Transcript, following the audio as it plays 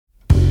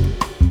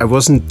I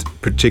wasn't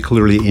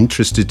particularly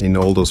interested in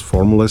all those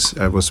formulas.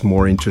 I was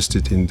more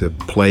interested in the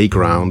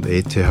playground,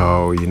 ETH,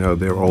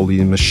 there are all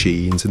the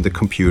machines and the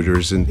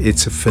computers, and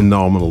it's a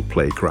phenomenal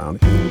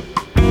playground.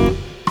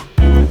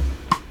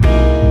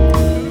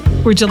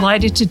 We're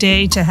delighted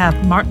today to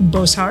have Martin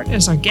Bosshardt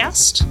as our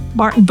guest.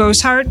 Martin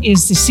Bosshardt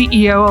is the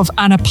CEO of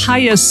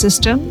Anapaya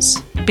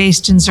Systems,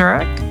 based in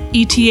Zurich,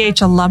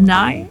 ETH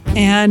alumni,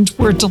 and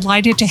we're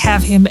delighted to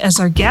have him as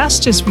our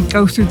guest as we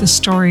go through the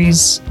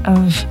stories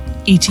of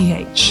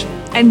ETH.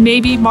 And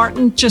maybe,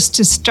 Martin, just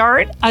to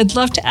start, I'd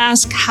love to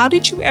ask, how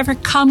did you ever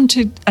come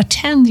to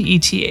attend the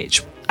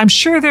ETH? I'm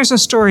sure there's a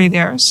story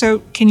there,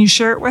 so can you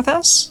share it with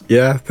us?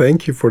 Yeah,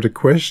 thank you for the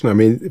question. I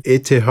mean,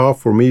 ETH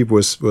for me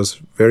was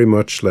very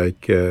much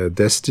like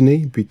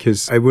destiny,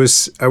 because I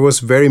was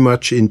very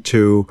much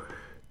into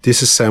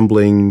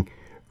disassembling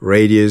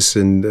radios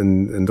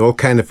and all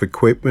kind of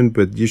equipment,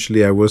 but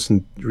usually I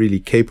wasn't really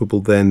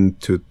capable then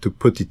to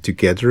put it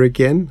together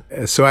again.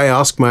 So I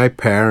asked my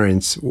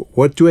parents,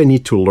 what do I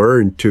need to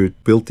learn to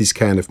build these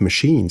kind of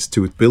machines,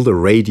 to build a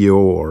radio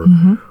or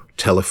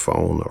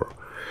telephone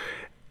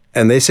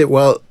and they said,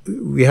 well,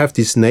 we have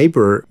this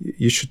neighbor,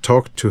 you should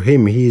talk to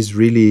him. He is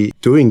really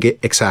doing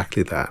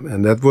exactly that.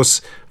 And that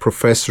was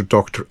Professor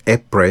Dr.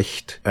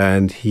 Ebrecht,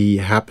 and he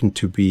happened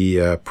to be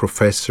a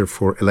professor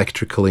for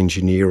electrical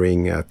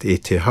engineering at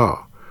ETH.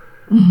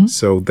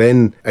 So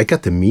then I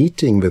got a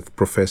meeting with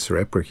Professor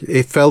Ebrecht.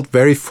 It felt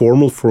very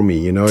formal for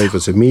me. It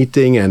was a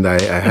meeting and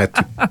I had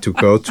to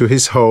go to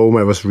his home.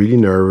 I was really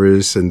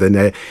nervous. And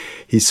then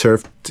he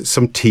served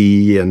some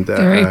tea. And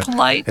very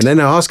polite. And then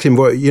I asked him,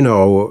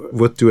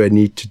 what do I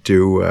need to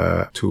do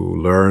to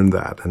learn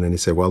that? And then he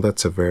said, well,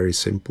 that's a very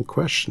simple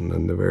question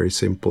and a very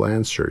simple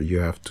answer.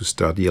 You have to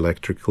study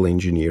electrical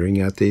engineering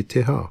at ETH.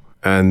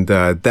 And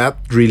that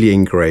really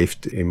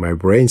engraved in my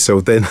brain. So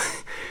then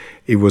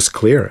it was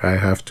clear I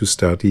have to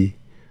study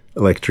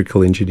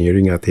electrical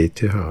engineering at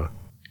ETH.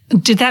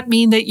 Did that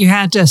mean that you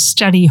had to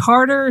study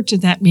harder?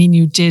 Did that mean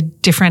you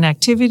did different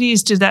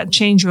activities? Did that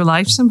change your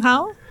life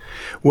somehow?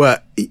 Well,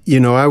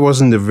 I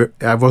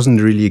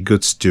wasn't really a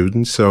good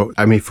student. So,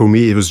 for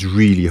me, it was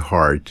really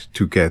hard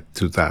to get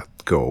to that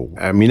goal.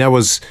 I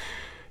was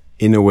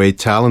in a way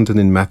talented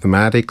in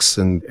mathematics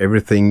and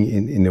everything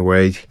in a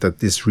way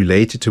that is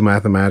related to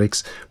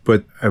mathematics,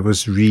 but I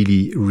was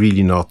really,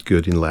 really not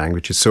good in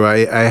languages. So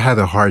I had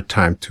a hard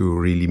time to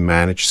really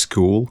manage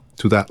school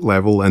to that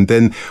level. And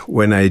then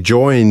when I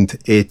joined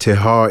ETH,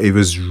 it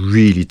was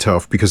really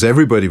tough because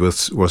everybody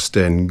was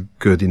then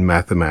good in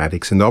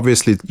mathematics. And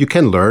obviously you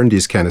can learn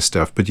this kind of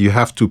stuff, but you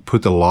have to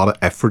put a lot of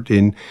effort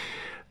in.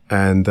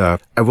 And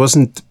I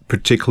wasn't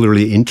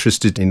particularly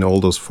interested in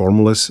all those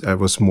formulas. I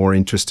was more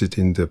interested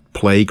in the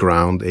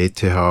playground, ETH,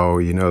 there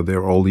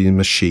are all the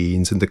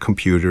machines and the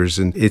computers,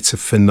 and it's a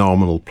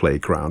phenomenal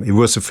playground. It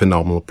was a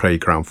phenomenal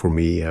playground for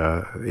me,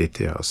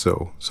 ETH.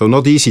 So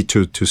not easy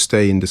to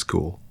stay in the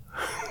school.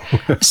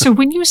 So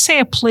when you say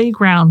a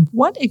playground,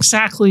 what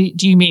exactly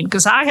do you mean?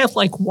 Because I have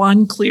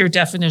one clear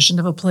definition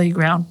of a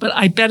playground, but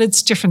I bet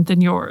it's different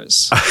than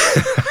yours.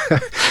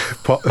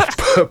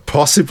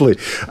 Possibly.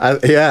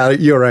 Yeah,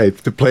 you're right.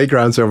 The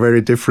playgrounds are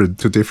very different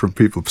to different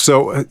people.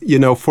 So,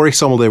 for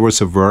example, there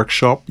was a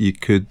workshop you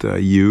could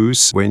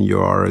use when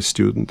you are a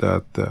student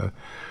at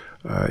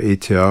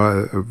ETH,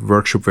 a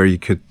workshop where you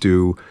could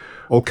do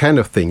all kind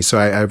of things. So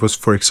I was,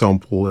 for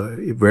example,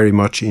 very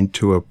much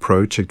into a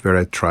project where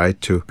I tried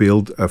to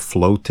build a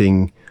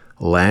floating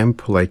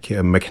lamp, like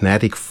a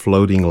magnetic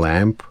floating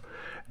lamp.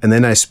 And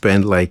then I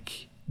spent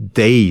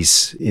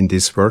days in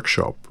this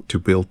workshop to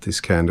build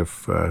this kind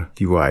of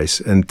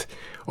device. And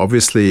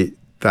obviously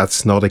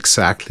that's not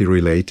exactly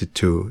related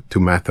to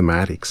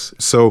mathematics.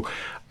 So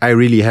I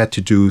really had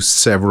to do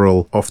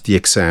several of the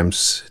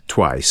exams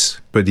twice,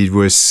 but it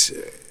was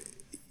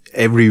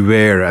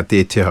everywhere at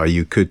ETH.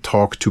 You could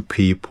talk to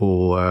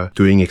people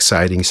doing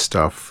exciting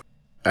stuff.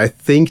 I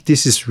think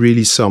this is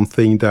really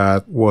something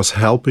that was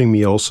helping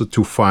me also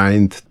to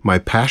find my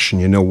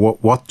passion.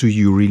 What do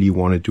you really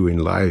want to do in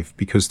life?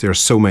 Because there are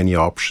so many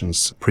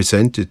options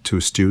presented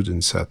to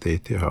students at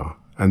ETH.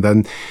 And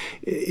then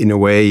in a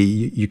way,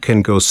 you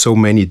can go so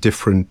many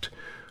different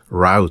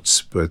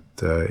routes, but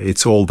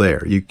it's all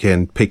there. You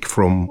can pick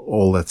from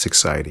all that's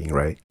exciting,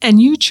 right? And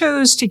you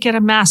chose to get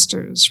a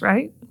master's,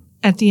 right?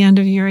 At the end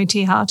of your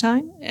ETH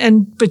time?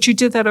 But you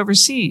did that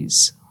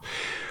overseas.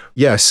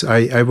 Yes,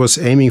 I was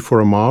aiming for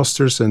a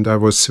master's, and I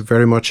was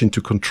very much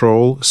into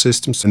control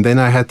systems. And then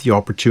I had the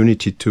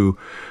opportunity to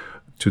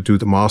do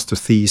the master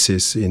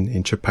thesis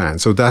in Japan.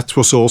 So that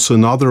was also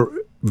another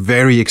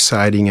very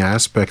exciting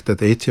aspect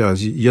at ETH.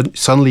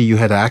 Suddenly you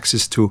had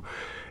access to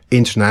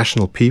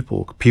international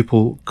people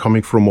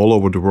coming from all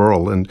over the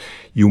world. And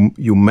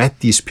you met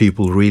these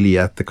people really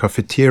at the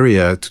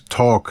cafeteria to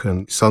talk.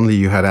 And suddenly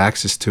you had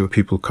access to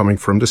people coming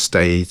from the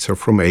States or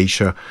from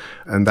Asia.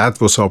 And that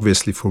was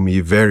obviously for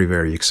me very,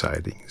 very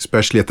exciting.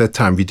 Especially at that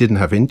time, we didn't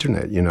have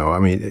internet,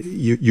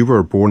 you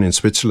were born in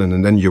Switzerland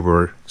and then you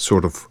were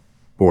sort of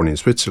born in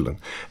Switzerland.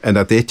 And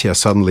at ETH,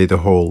 suddenly the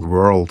whole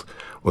world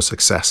was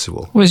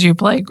accessible. Was your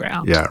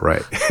playground. Yeah,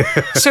 right.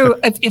 So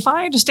if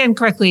I understand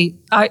correctly,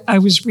 I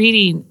was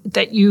reading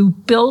that you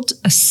built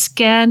a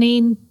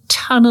scanning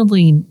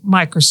tunneling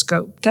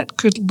microscope that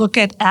could look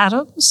at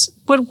atoms.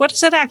 What does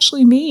that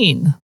actually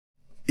mean?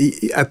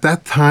 At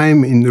that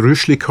time in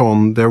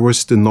Rüschlikon, there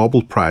was the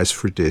Nobel Prize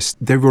for this.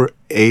 They were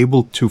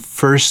able to,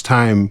 first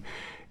time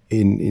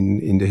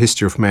in the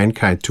history of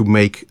mankind, to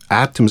make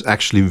atoms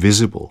actually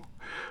visible,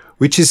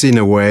 which is in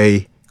a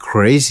way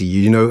crazy.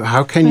 You know,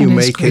 how can you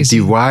make crazy.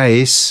 a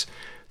device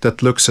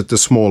that looks at the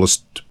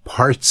smallest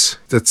parts?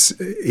 That's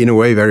in a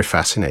way very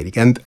fascinating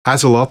and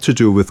has a lot to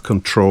do with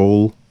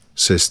control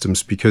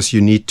systems, because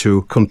you need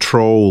to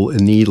control a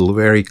needle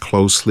very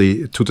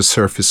closely to the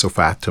surface of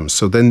atoms.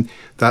 So then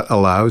that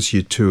allows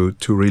you to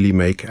really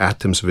make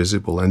atoms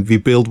visible. And we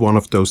built one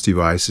of those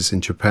devices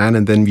in Japan,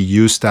 and then we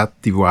used that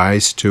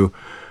device to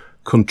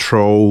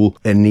control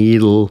a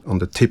needle on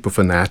the tip of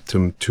an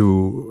atom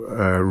to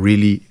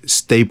really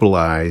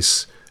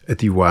stabilize a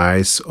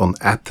device on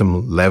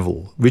atom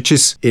level, which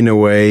is in a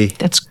way...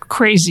 That's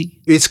crazy.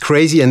 It's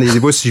crazy, and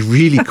it was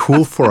really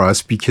cool for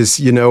us because,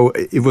 you know,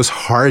 it was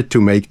hard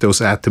to make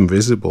those atoms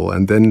visible.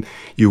 And then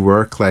you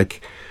work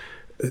like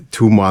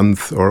 2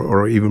 months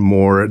or even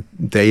more,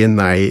 day and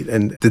night.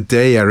 And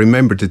I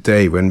remember the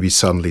day when we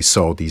suddenly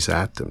saw these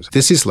atoms.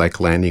 This is like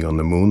landing on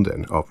the moon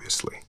then,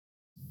 obviously.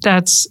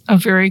 That's a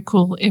very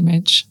cool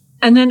image.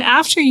 And then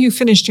after you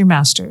finished your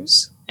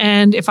master's,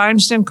 and if I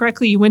understand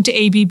correctly, you went to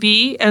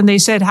ABB and they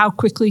said, how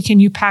quickly can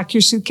you pack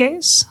your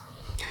suitcase?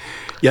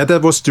 Yeah,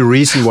 that was the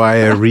reason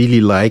why I really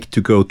liked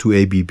to go to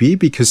ABB,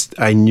 because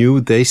I knew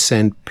they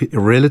sent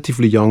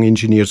relatively young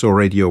engineers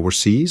already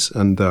overseas.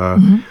 And,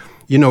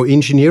 you know,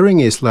 engineering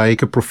is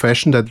like a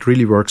profession that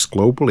really works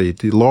globally.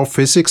 The law of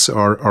physics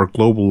are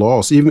global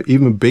laws,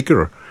 even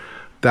bigger.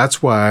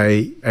 That's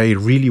why I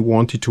really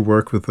wanted to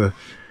work with a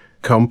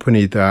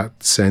company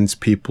that sends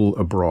people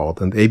abroad,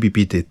 and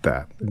ABB did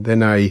that. And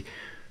then I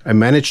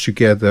managed to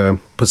get a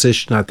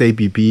position at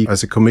ABB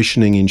as a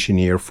commissioning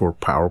engineer for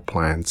power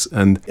plants.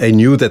 And I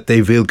knew that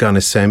they were going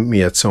to send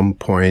me at some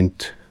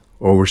point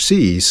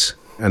overseas.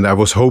 And I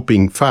was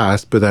hoping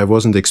fast, but I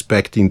wasn't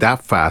expecting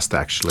that fast,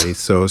 actually.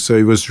 So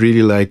it was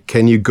really like,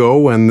 can you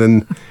go? And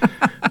then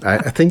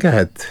I think I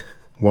had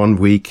 1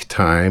 week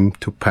time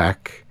to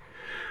pack.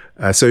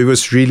 So it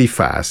was really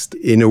fast.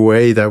 In a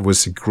way, that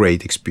was a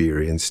great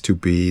experience to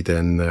be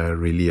then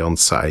really on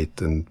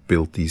site and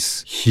build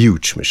these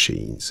huge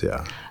machines.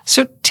 Yeah.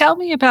 So tell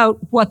me about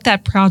what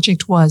that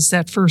project was,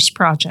 that first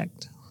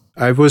project.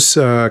 I was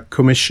a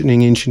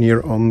commissioning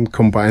engineer on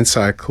combined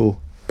cycle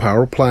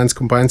power plants.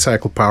 Combined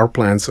cycle power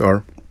plants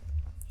are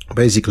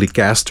basically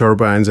gas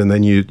turbines, and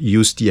then you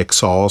use the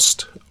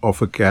exhaust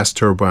of a gas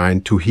turbine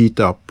to heat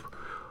up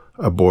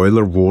a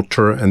boiler,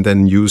 water, and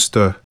then use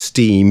the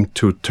steam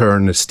to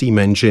turn a steam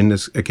engine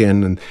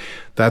again. And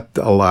that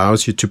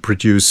allows you to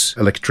produce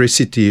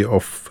electricity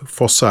of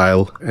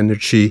fossil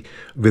energy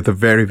with a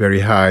very,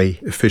 very high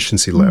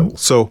efficiency level.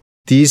 So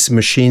these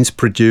machines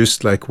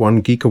produced like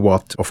 1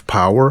 gigawatt of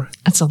power.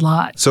 That's a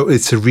lot. So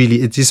it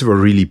is a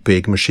really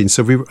big machine.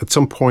 So at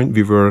some point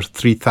we were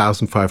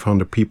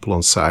 3,500 people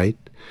on site.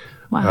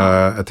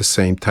 Wow. At the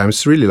same time.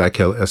 It's really like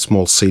a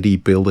small city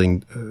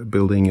building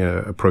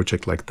a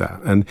project like that.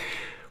 And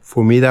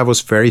for me, that was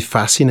very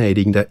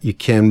fascinating that you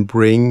can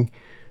bring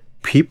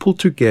people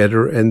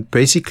together and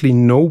basically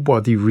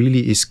nobody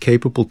really is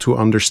capable to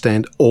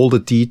understand all the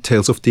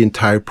details of the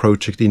entire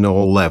project in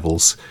all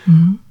levels.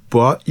 Mm-hmm.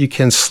 But you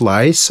can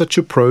slice such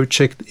a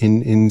project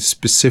in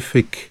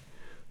specific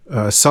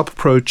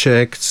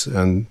sub-projects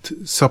and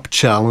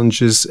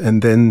sub-challenges,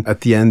 and then at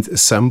the end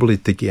assemble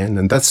it again.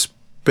 And that's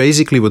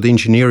basically what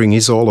engineering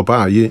is all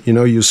about. You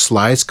know, you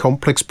slice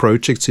complex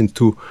projects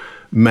into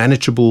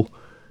manageable,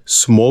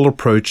 smaller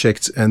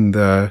projects and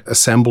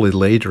assemble it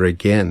later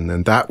again.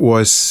 And that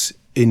was,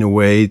 in a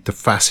way, the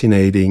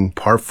fascinating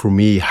part for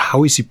me.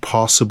 How is it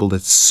possible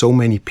that so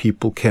many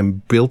people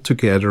can build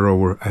together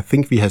over, I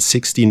think we had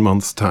 16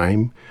 months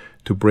time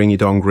to bring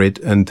it on grid.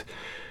 And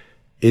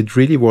it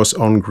really was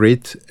on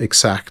grid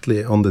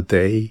exactly on the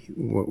day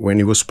when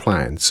it was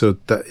planned. So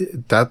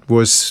that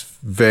was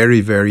very,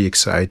 very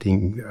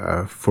exciting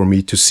for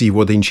me to see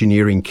what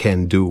engineering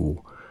can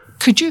do.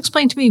 Could you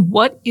explain to me,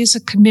 what is a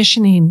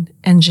commissioning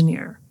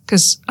engineer?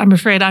 Because I'm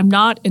afraid I'm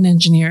not an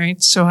engineer,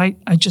 so I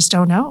just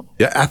don't know.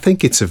 Yeah, I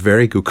think it's a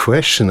very good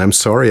question. I'm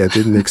sorry I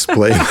didn't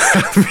explain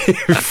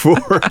that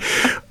before.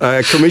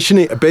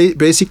 Commissioning,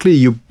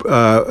 basically,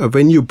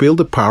 when you build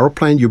a power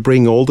plant, you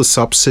bring all the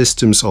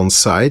subsystems on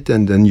site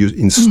and then you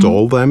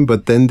install them,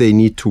 but then they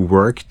need to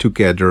work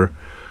together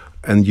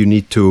and you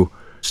need to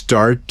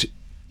start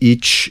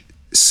each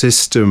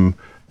system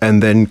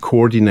and then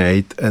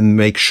coordinate and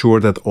make sure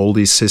that all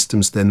these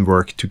systems then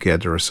work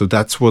together. So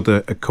that's what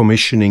a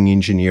commissioning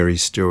engineer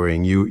is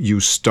doing. You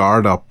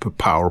start up a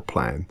power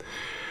plant.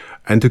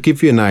 And to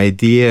give you an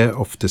idea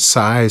of the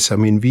size, I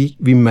mean, we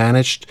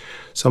managed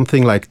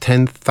something like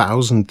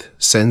 10,000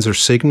 sensor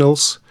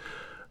signals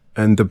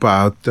and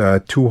about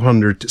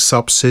 200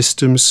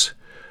 subsystems.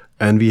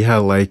 And we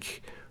had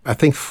like I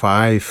think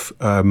 5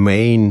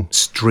 main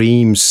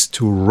streams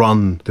to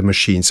run the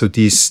machine. So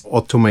these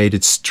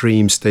automated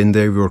streams, then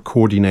they were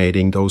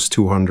coordinating those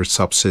 200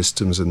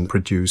 subsystems and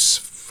produce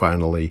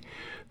finally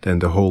then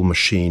the whole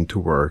machine to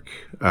work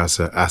as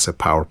a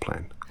power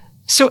plant.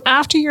 So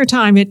after your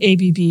time at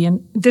ABB,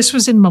 and this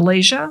was in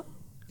Malaysia,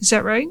 is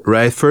that right?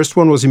 Right. First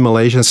one was in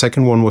Malaysia, and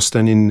second one was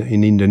then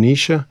in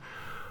Indonesia.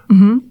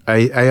 Mm-hmm.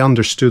 I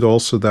understood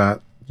also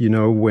that,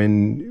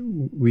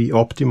 when we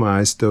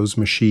optimized those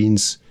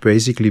machines,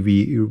 basically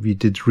we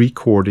did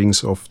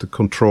recordings of the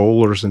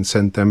controllers and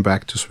sent them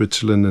back to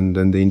Switzerland, and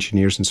then the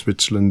engineers in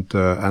Switzerland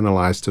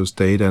analyzed those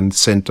data and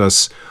sent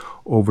us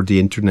over the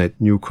internet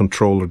new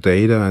controller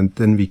data, and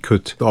then we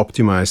could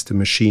optimize the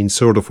machine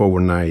sort of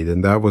overnight.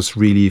 And that was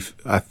really,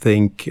 I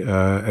think,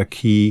 a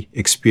key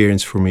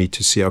experience for me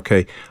to see,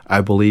 okay, I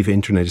believe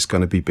internet is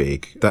going to be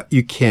big. That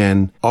you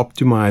can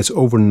optimize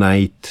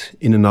overnight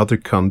in another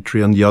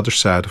country on the other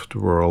side of the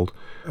world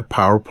a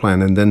power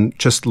plant, and then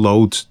just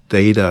load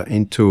data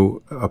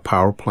into a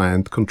power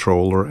plant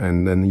controller,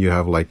 and then you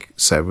have like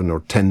 7 or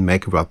 10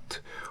 megawatt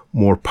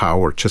more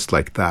power just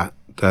like that.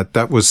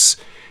 That was,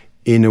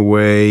 in a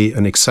way,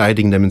 an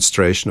exciting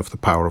demonstration of the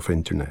power of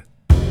internet.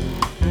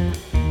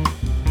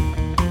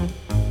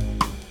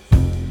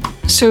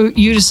 So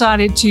you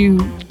decided to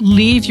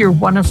leave your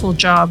wonderful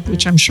job,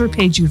 which I'm sure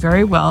paid you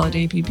very well at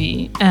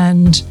ABB,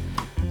 and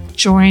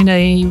join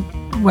a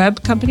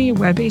web company, a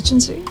web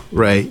agency?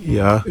 Right,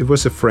 yeah. It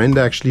was a friend,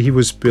 actually. He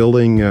was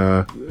building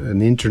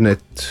an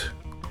internet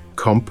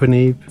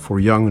company for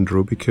Young and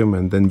Rubicam,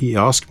 and then he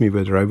asked me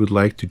whether I would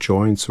like to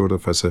join sort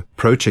of as a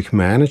project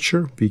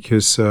manager,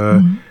 because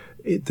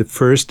the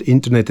first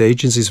internet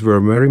agencies were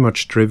very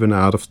much driven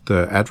out of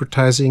the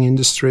advertising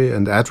industry,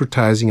 and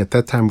advertising at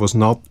that time was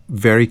not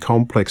very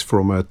complex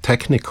from a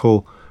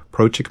technical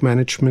project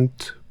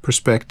management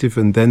perspective.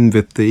 And then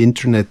with the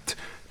internet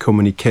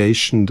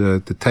communication,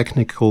 the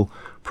technical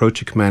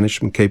project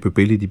management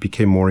capability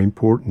became more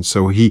important.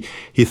 So he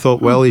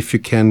thought, well, if you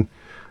can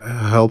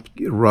help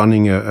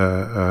running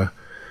a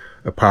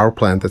power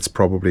plant, that's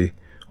probably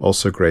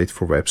also great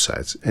for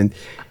websites. And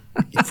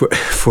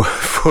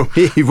for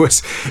me, it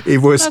was.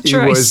 Not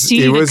sure I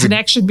see the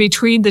connection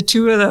between the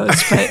two of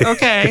those, but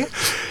okay.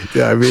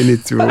 Yeah, I mean,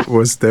 it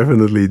was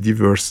definitely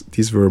diverse.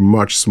 These were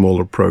much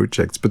smaller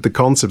projects, but the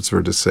concepts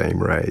were the same,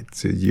 right?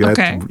 So you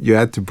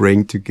had to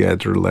bring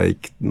together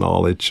like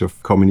knowledge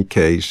of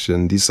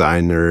communication,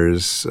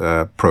 designers,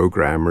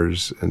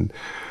 programmers, and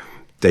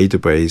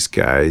database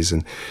guys,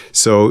 and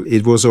so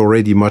it was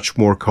already much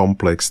more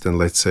complex than,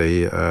 let's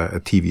say, a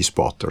TV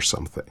spot or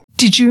something.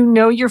 Did you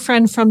know your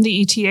friend from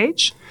the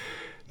ETH?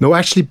 No,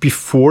 actually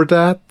before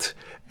that,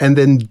 and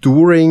then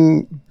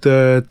during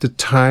the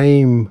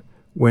time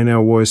when I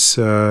was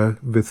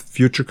with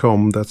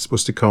Futurecom, that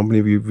was the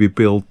company we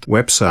built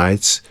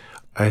websites,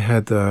 I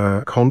had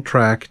a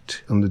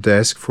contract on the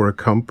desk for a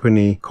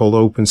company called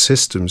Open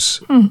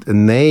Systems. The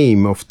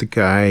name of the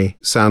guy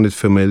sounded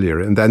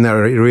familiar, and then I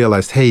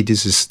realized, hey,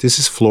 this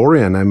is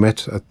Florian I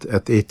met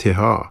at ETH.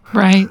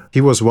 Right. He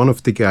was one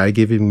of the guy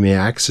giving me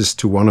access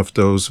to one of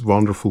those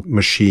wonderful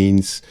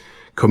machines,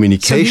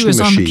 communication machines.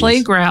 So he was on the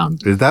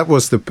playground. That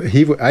was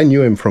I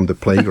knew him from the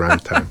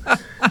playground time.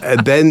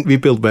 And then we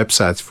built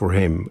websites for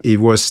him. It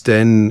was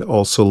then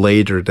also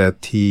later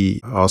that he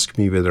asked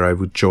me whether I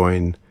would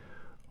join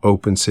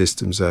Open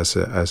Systems as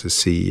a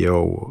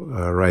CEO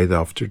right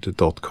after the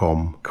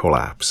 .com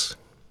collapse.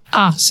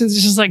 So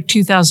this is like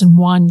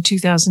 2001,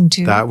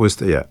 2002. That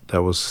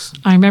was.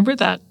 I remember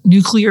that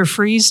nuclear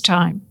freeze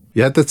time.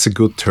 Yeah, that's a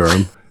good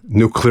term.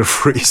 Nuclear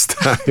freeze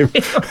time.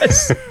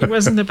 It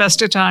wasn't the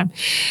best of time.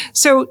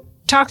 So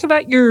talk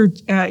about your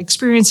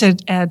experience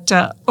at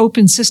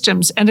Open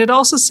Systems. And it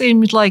also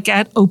seemed like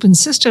at Open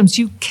Systems,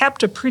 you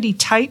kept a pretty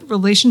tight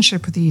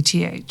relationship with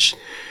ETH.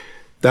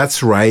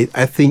 That's right.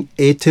 I think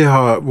ETH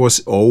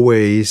was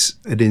always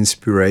an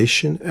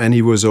inspiration, and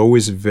it was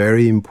always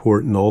very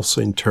important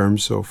also in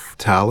terms of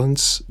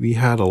talents. We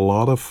had a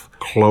lot of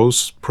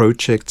close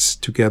projects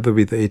together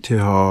with ETH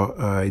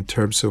in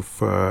terms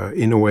of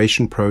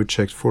innovation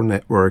projects for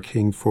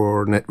networking,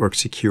 for network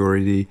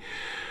security.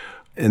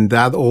 And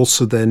that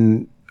also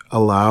then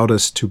allowed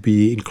us to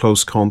be in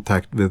close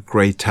contact with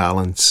great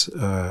talents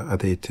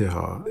at ETH.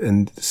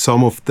 And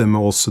some of them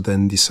also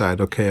then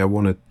decide, okay, I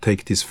want to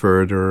take this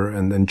further,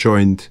 and then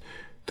joined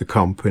the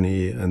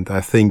company. And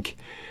I think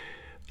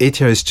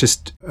ETH is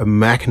just a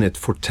magnet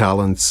for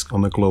talents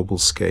on a global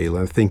scale.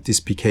 I think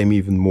this became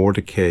even more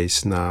the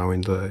case now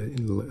in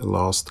the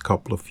last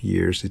couple of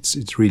years.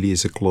 It really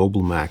is a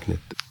global magnet.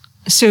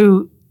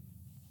 So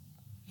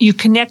you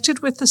connected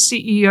with the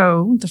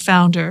CEO, the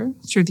founder,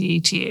 through the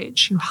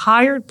ETH. You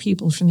hired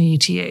people from the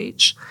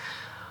ETH.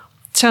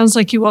 Sounds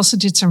like you also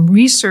did some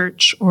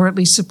research, or at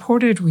least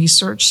supported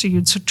research, so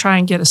you'd try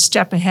and get a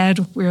step ahead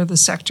of where the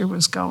sector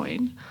was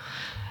going.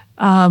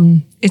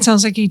 It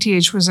sounds like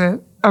ETH was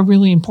a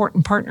really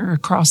important partner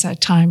across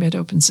that time at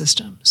Open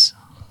Systems.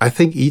 I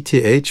think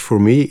ETH for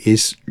me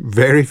is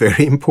very,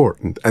 very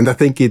important. And I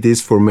think it is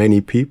for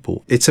many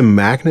people. It's a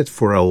magnet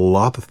for a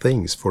lot of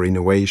things, for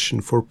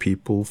innovation, for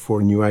people,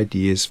 for new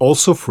ideas,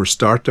 also for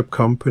startup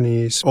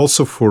companies,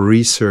 also for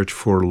research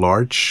for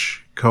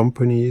large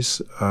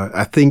companies.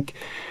 I think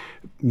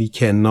we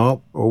cannot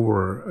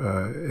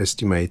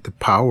overestimate the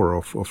power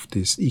of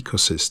this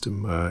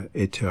ecosystem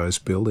ETH is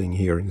building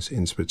here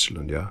in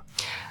Switzerland. Yeah.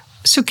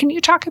 So can you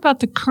talk about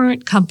the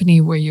current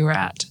company where you're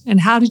at, and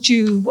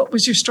what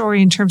was your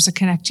story in terms of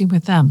connecting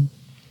with them?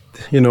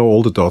 You know,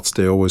 all the dots,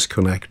 they always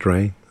connect,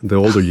 right? The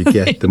older you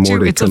get, the more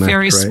they connect, It's a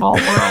very right? small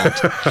world.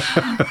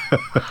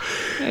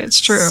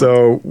 It's true.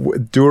 So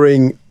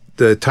during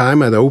the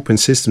time at Open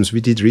Systems, we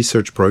did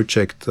research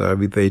project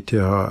with ETH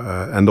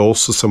and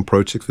also some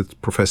projects with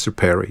Professor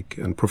Perig.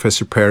 And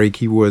Professor Perig,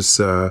 he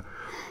was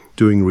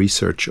doing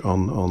research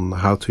on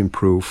how to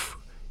improve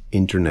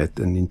Internet.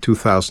 And in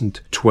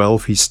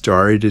 2012, he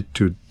started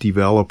to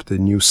develop the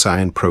new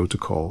SIAN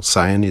protocol.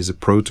 SIAN is a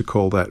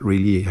protocol that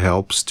really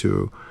helps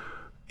to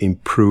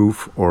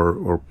improve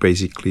or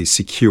basically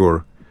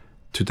secure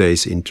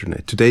today's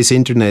Internet. Today's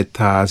Internet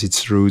has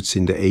its roots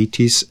in the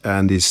 80s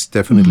and is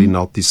definitely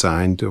not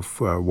designed of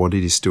what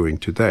it is doing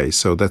today.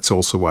 So that's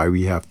also why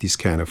we have these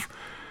kind of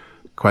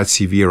quite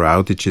severe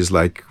outages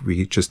like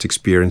we just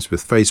experienced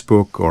with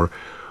Facebook or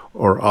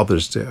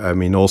others. I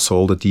mean, also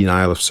all the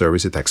denial of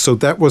service attacks. So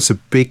that was a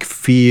big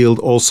field,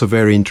 also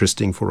very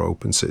interesting for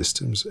Open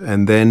Systems.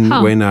 And then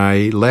when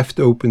I left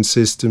Open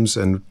Systems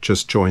and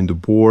just joined the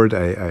board,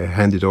 I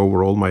handed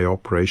over all my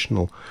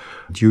operational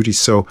duties.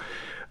 So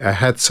I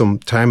had some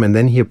time, and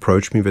then he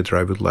approached me whether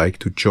I would like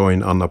to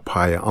join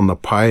Anapaya.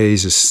 Anapaya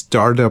is a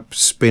startup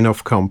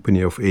spin-off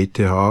company of ETH,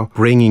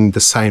 bringing the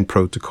SIAN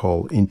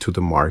protocol into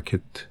the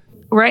market.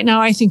 Right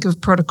now I think of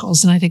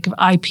protocols and I think of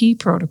IP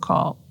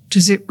protocol.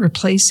 Does it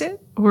replace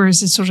it, or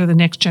is it sort of the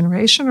next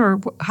generation,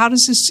 or how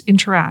does this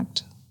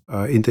interact?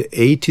 In the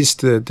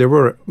 80s, there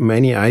were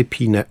many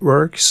IP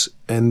networks,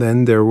 and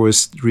then there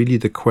was really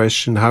the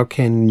question, how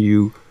can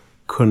you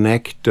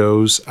connect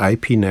those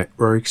IP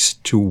networks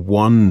to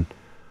one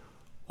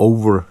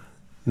over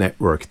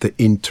network, the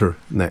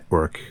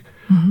inter-network?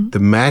 The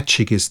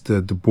magic is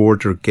the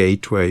border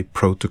gateway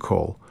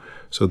protocol.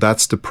 So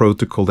that's the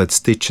protocol that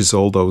stitches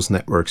all those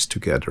networks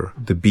together,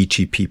 the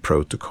BGP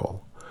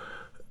protocol.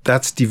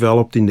 That's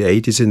developed in the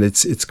 80s, and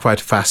it's quite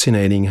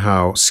fascinating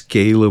how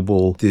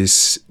scalable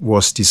this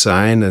was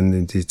designed,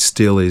 and it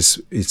still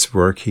is. It's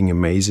working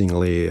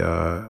amazingly.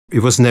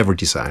 It was never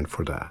designed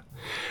for that.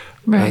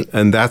 Right.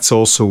 And that's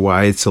also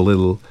why it's a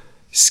little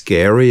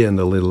scary and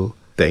a little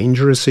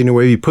dangerous in a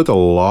way. We put a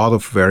lot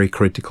of very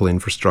critical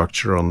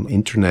infrastructure on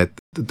Internet.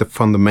 The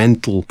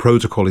fundamental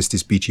protocol is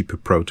this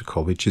BGP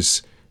protocol, which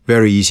is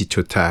very easy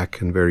to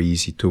attack and very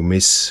easy to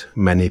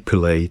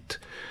manipulate.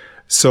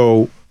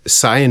 So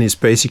SIAN is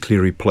basically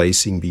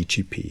replacing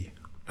BGP.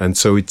 And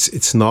so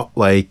it's not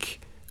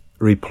like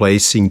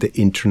replacing the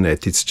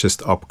Internet. It's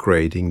just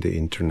upgrading the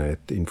Internet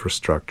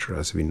infrastructure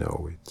as we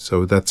know it.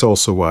 So that's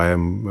also why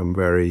I'm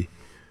very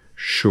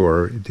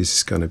sure this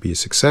is going to be a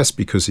success,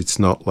 because it's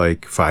not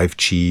like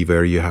 5G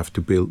where you have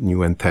to build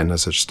new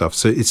antennas or stuff.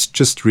 So it's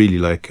just really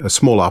like a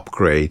small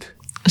upgrade.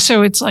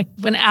 So it's like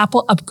when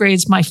Apple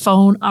upgrades my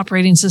phone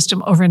operating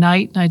system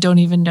overnight and I don't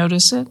even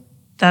notice it?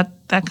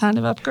 That kind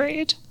of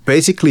upgrade?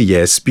 Basically,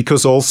 yes,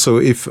 because also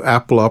if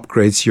Apple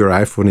upgrades your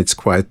iPhone,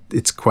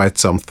 it's quite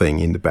something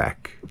in the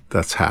back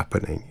that's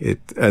happening.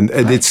 It's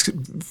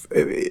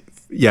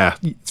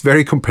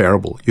very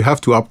comparable. You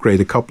have to upgrade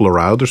a couple of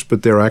routers,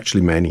 but there are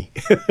actually many.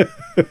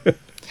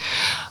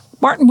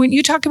 Martin, when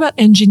you talk about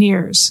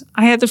engineers,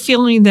 I had the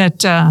feeling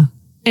that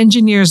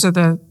engineers are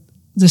the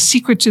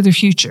secret to the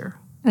future.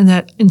 And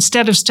that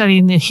instead of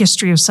studying the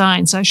history of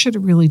science, I should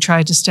have really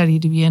tried to study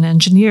to be an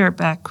engineer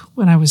back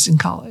when I was in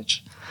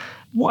college.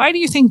 Why do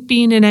you think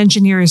being an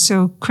engineer is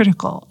so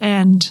critical?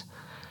 And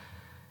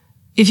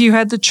if you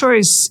had the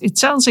choice, it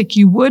sounds like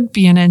you would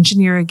be an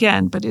engineer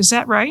again, but is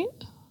that right?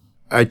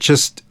 I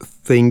just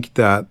think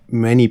that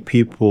many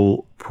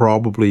people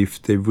probably,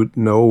 if they would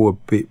know a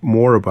bit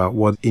more about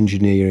what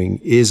engineering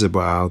is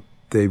about,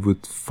 they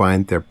would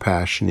find their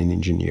passion in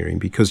engineering,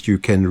 because you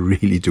can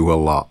really do a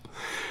lot.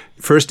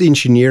 First,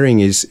 engineering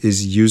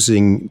is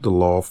using the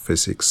law of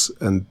physics,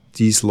 and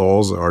these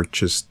laws are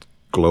just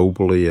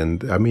globally,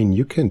 and I mean,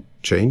 you can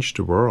change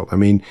the world. I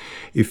mean,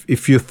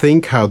 if you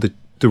think how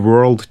the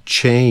world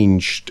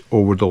changed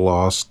over the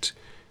last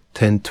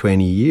 10,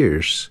 20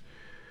 years,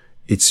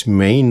 it's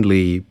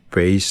mainly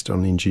based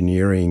on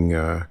engineering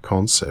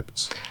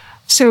concepts.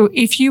 So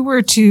if you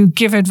were to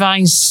give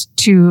advice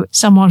to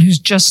someone who's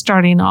just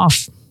starting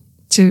off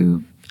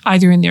to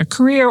either in their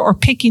career or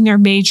picking their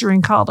major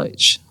in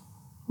college,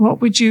 what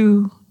would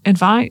you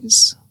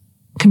advise?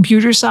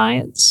 Computer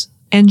science?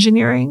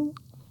 Engineering?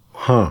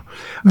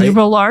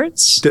 Liberal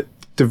arts?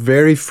 The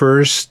very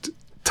first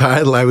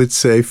title, I would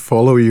say,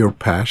 follow your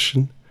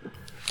passion.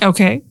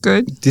 Okay,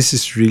 good. This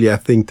is really, I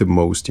think, the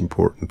most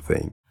important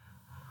thing.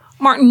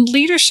 Martin,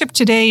 leadership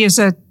today is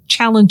a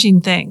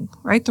challenging thing,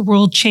 right? The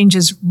world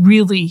changes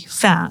really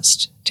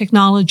fast.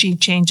 Technology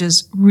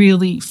changes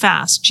really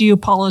fast.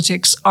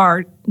 Geopolitics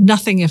are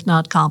nothing if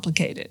not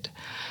complicated.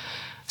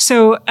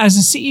 So as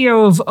a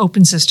CEO of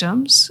Open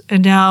Systems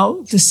and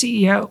now the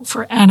CEO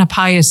for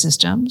Anapaya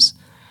Systems,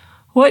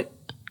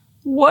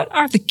 what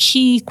are the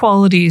key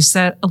qualities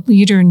that a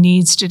leader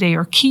needs today,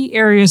 or key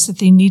areas that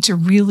they need to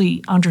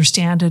really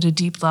understand at a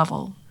deep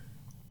level?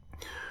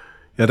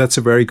 Yeah, that's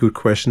a very good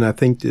question. I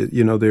think that,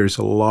 there's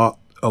a lot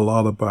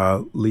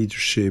about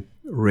leadership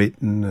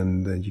written,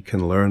 and you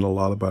can learn a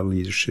lot about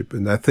leadership.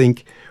 And I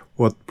think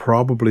what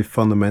probably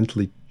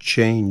fundamentally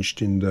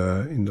changed in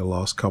the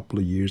last couple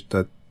of years,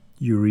 that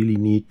you really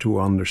need to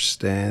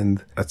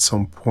understand at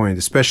some point,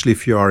 especially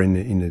if you are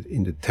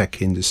in the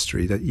tech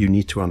industry, that you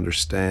need to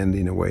understand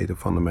in a way the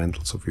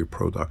fundamentals of your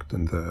product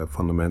and the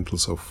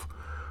fundamentals of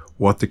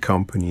what the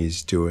company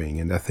is doing.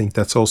 And I think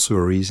that's also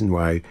a reason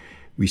why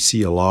we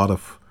see a lot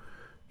of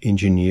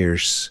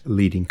engineers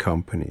leading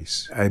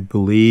companies. I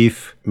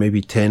believe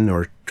maybe 10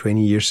 or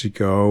 20 years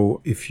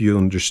ago, if you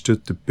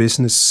understood the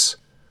business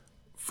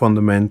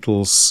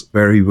fundamentals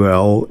very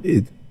well,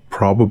 it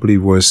probably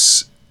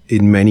was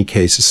in many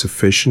cases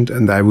sufficient.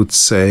 And I would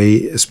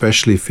say,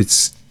 especially if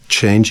it's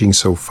changing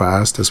so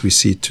fast as we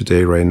see it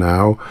today right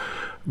now,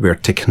 where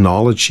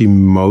technology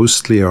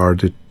mostly are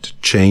the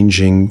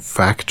changing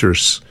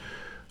factors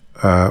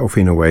of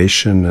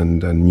innovation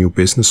and new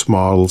business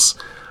models,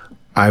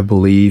 I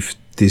believe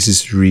this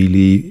is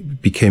really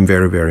became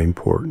very, very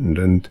important.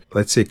 And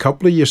let's say a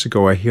couple of years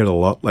ago, I heard a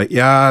lot like,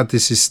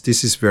 this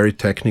is very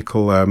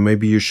technical.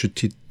 Maybe you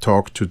should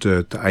talk to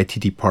the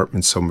IT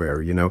department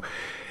somewhere,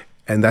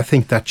 And I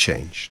think that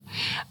changed.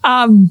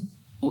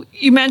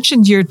 You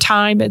mentioned your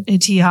time at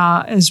ETH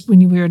as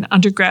when you were an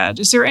undergrad.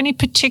 Is there any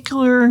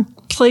particular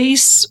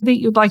place that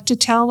you'd like to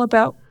tell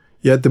about?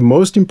 Yeah, the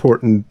most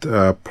important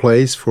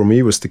place for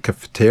me was the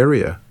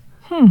cafeteria.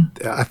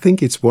 I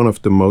think it's one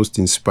of the most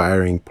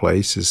inspiring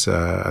places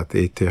at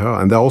ETH.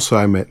 And also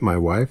I met my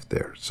wife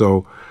there.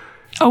 So,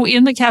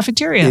 in the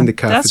cafeteria. In the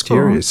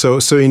cafeteria. That's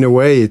cool. So in a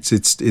way,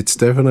 it's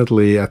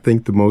definitely, I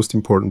think, the most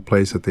important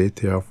place at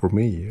ETH for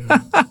me.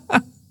 Yeah.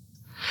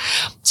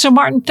 So,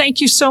 Martin, thank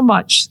you so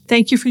much.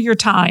 Thank you for your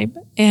time.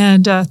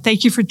 And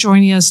thank you for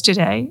joining us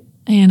today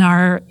in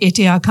our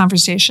ETH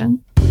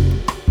conversation.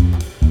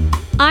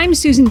 I'm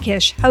Susan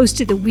Kish,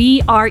 host of the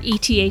We Are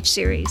ETH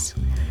series.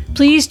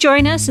 Please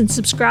join us and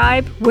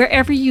subscribe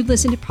wherever you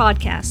listen to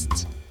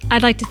podcasts.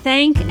 I'd like to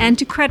thank and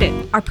to credit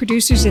our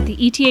producers at the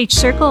ETH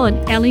Circle and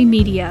LE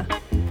Media.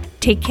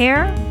 Take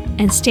care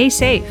and stay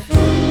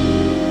safe.